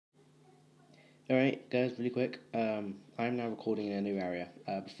Alright, guys, really quick. I'm now recording in a new area.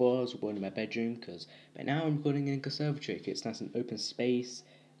 Before I was recording in my bedroom, but now I'm recording in a conservatory. It's nice and open space.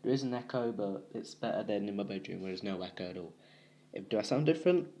 There is an echo, but it's better than in my bedroom where there's no echo at all. Do I sound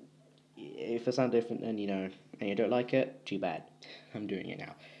different? If I sound different, then and you don't like it, too bad. I'm doing it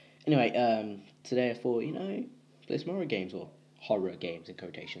now. Anyway, today I thought, play some horror games or horror games in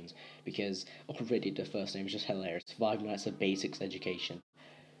quotations because already the first name is just hilarious. 5 Nights of Basics Education.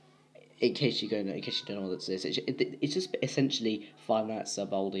 In case you don't know what this is, it's just essentially Five Nights at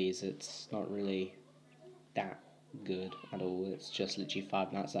Baldi's. It's not really that good at all. It's just literally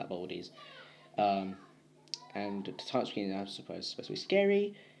Five Nights at Baldi's. Um, and the touchscreen, I suppose, is supposed to be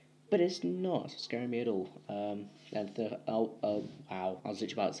scary, but it's not scaring me at all. Oh wow, I was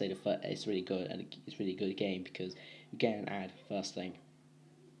literally about to say it's really good and it's really good game because you get an ad first thing.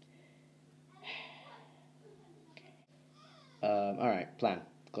 All right, plan.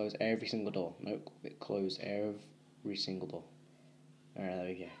 Close every single door. Nope, close every single door. Alright, there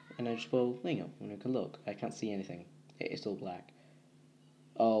we go. And I just, well, hang on, when I can look, I can't see anything. It's all black.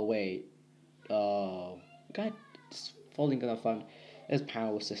 Oh, wait. Oh. God, it's falling on the phone. There's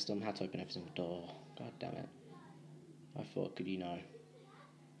power system, had to open every single door. God damn it. I thought, could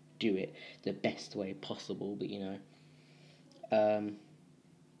do it the best way possible, but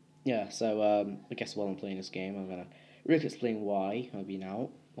yeah, so, I guess while I'm playing this game, I'm gonna really explain why I've been out,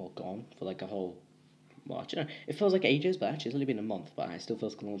 or gone, for like a whole, well, actually, no, it feels like ages, but actually it's only been a month, but it still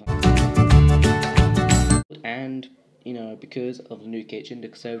feels like a long time. And because of the new kitchen, the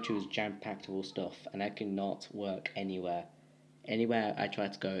conservatory was jam packed with all stuff, and I cannot work anywhere. Anywhere I try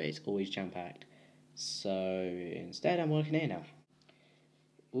to go, it's always jam packed. So instead, I'm working here now.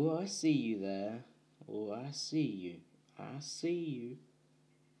 Oh, I see you there. Oh, I see you. I see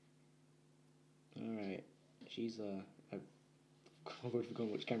you. All right. She's I've already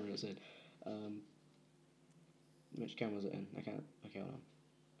forgotten which camera it's in. Um, which camera was it in? I can't. Okay, hold on.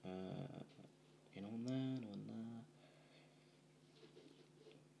 In on there, on there.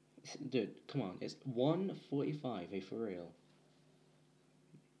 Dude, come on. It's 1:45. Hey, for real.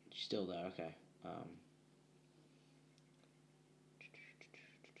 She's still there. Okay.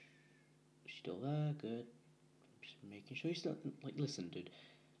 She's still there. Good. Just making sure you're still like. Listen, dude.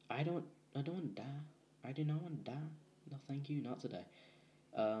 I don't. I don't want to die. I do not want to die. No, thank you. Not today.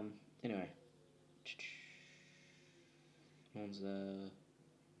 Anyway. One's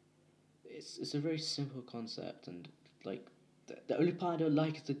It's a very simple concept, and like the only part I don't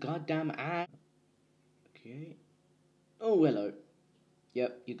like is the goddamn ad. Okay. Oh, hello.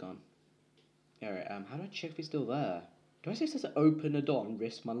 Yep, you're gone. Alright, how do I check if he's still there? Do I say to open the door and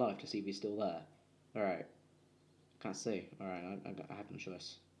risk my life to see if he's still there? Alright, can't see. Alright, I have no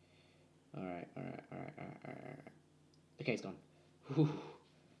choice. Alright. Okay, he's gone. Whew.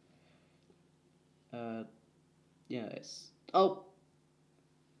 Uh, yeah, it's. Oh!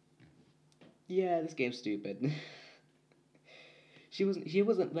 Yeah, this game's stupid. She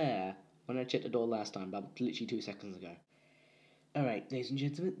wasn't there when I checked the door last time, about literally 2 seconds ago. Alright, ladies and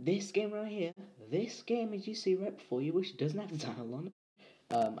gentlemen, this game right here, this game as you see right before you, which doesn't have the title on it.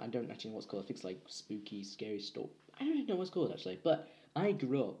 I don't actually know what's called. I think it's like spooky, scary stuff. I don't even know what's called actually. But I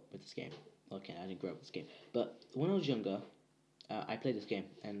grew up with this game. Okay, I didn't grow up with this game. But when I was younger, I played this game,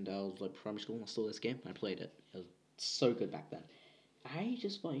 and I was like primary school, and I saw this game, and I played it. It was so good back then. I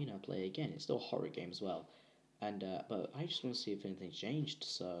just thought, play it again. It's still a horror game as well, and but I just want to see if anything's changed.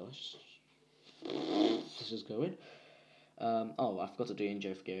 So let's just go in. Oh, I forgot to do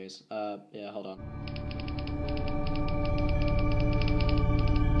intro for Gears. Yeah, hold on.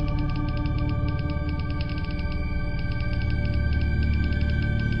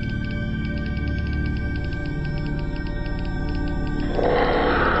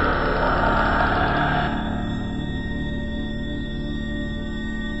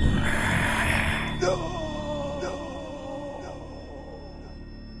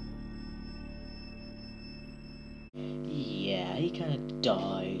 Yeah, he kind of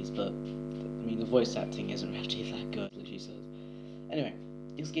dies, but I mean the voice acting isn't actually that good, like she says. Anyway,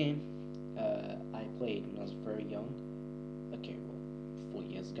 this game I played when I was very young. Okay, well,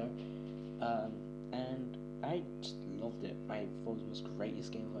 4 years ago, and I just loved it. I thought it was the most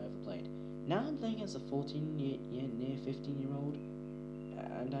greatest game I've ever played. Now I'm playing as a near 15-year-old,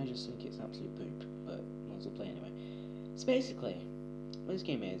 and I just think it's absolute poop. But might as well play anyway. So basically, what this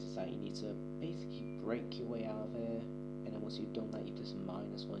game is that you need to basically break your way out of here, and then once you've done that, you press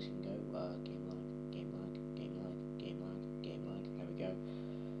minus once you can go game lag, game lag, game lag, game lag, game lag. There we go.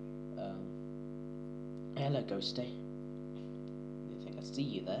 Hello, Ghosty. I think I see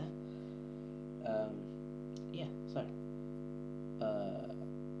you there. Yeah. So,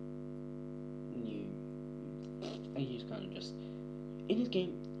 kind of just in this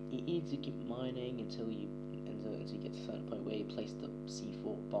game. You need to keep mining until you get to a certain point where you place the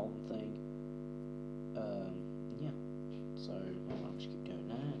C4 bomb thing. Yeah. So I'll just keep doing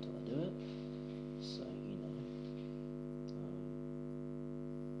that until I do it. So you know,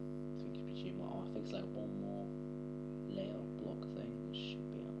 I think it's pretty much. I think it's like one more layer block thing, which should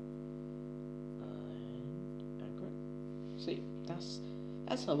be out. And great. See,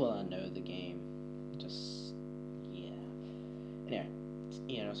 that's how well I know the game. Just yeah. Anyway,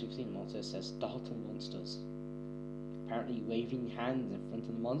 you know, so you've seen monsters. It says startle monsters. Apparently, waving hands in front of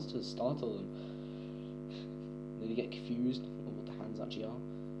the monsters startle them. They get confused on what the hands actually are.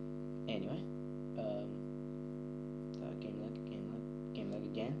 Anyway, game lag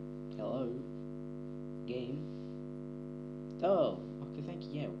again. Hello, game. Oh, okay, thank you.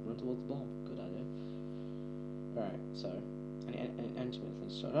 Yeah, run towards the ball. Good idea. Alright, so and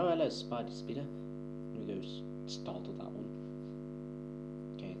so oh hello, Spider Speeder. Let me go startle that one.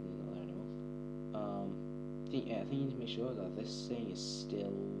 Okay, not there anymore. I think you need to make sure that this thing is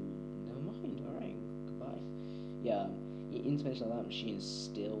still. Never mind. All right. Goodbye. Yeah. You need to make sure that machine is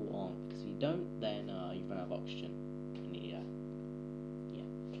still on, because if you don't, then you run out of oxygen. And yeah.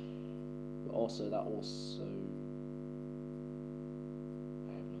 But also that also.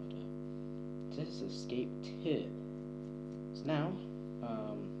 I have no idea. This is escape 2. So now,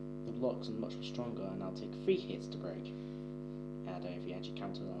 the blocks are much stronger, and I'll take 3 hits to break. I don't know if you actually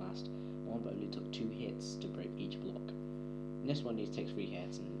counted the last one, but only took 2 hits to break each block. And this one needs to take 3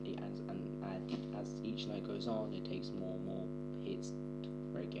 hits, and as each night goes on, it takes more and more hits to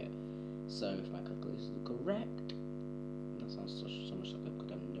break it. So if my calculations are correct, that sounds so much like a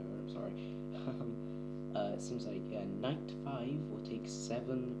good nerd. I'm sorry. It seems like night 5 will take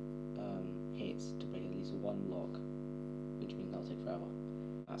 7 hits to break at least 1 block, which means that'll take forever.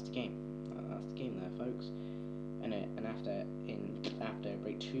 That's the game. That's the game there, folks. And after I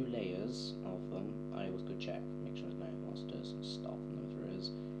break 2 layers of them, I always go check, make sure there's no monsters and stuff, and if there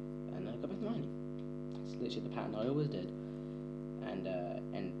is, and I go back to mining. That's literally the pattern I always did. And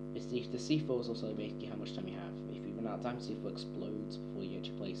it's the C4 is also basically how much time you have. If you run out of time, C4 explodes before you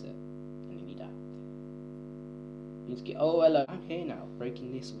actually place it, and then you die. You need to get. Oh hello, I'm here now,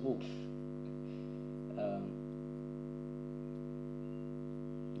 breaking this wall.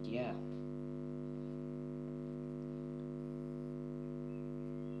 Yeah.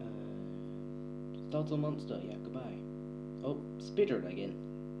 Startle monster, yeah, goodbye. Oh, speeder again.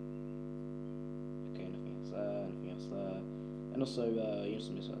 Okay, nothing else there. And also, like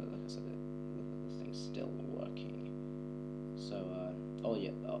I said, this thing's still working. So, oh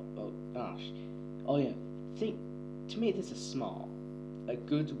yeah, gosh. Oh yeah, to me this is smart. A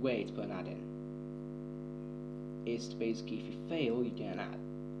good way to put an ad in is to basically, if you fail, you get an ad.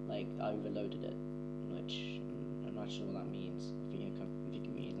 Like, I overloaded it, which, I'm not sure what that means. I think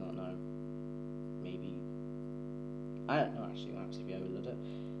it means, I don't know. Maybe I don't know actually what happens if you overload it,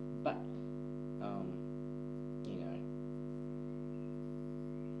 but you know,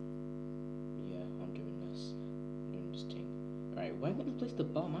 yeah, I'm doing this thing. Alright, where am I gonna place the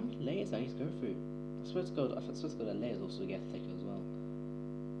bomb? How many layers I need to go through? I'm supposed to go to layers also get thicker as well,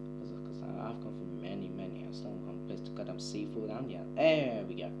 because I've gone through many. I still haven't placed the goddamn C4 down yet. There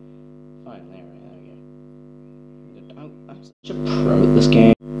we go. Fine, there we go. I'm such a pro at this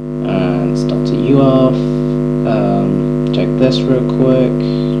game. And start you off. Check this real quick.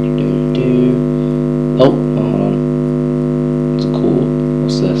 Oh, hold on. It's cool.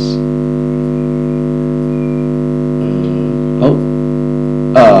 What's this? Oh,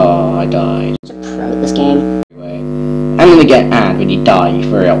 I died. I'm such a pro at this game. Anyway, I'm gonna get ad when you die,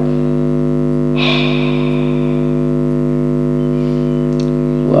 for real.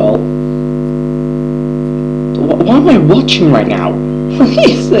 Well, what am I watching right now? What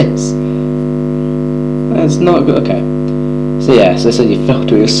is this? That's not good. Okay. So yeah, so it said you failed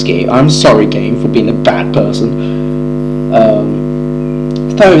to escape. I'm sorry, game, for being a bad person.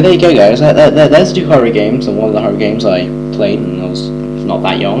 So there you go, guys. There's 2 horror games, and one of the horror games I played when I was not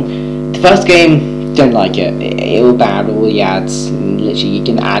that young. The first game, didn't like it. It was bad. All the ads, literally, you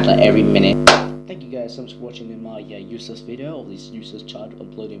can add like every minute. Thank you guys so much for watching my useless video, or this useless child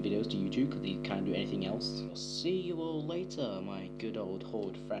uploading videos to YouTube because he can't do anything else. I'll see you all later, my good old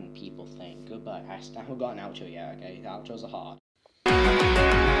horde friend people thing. Goodbye. I haven't got an outro yet, okay? The outros are hard.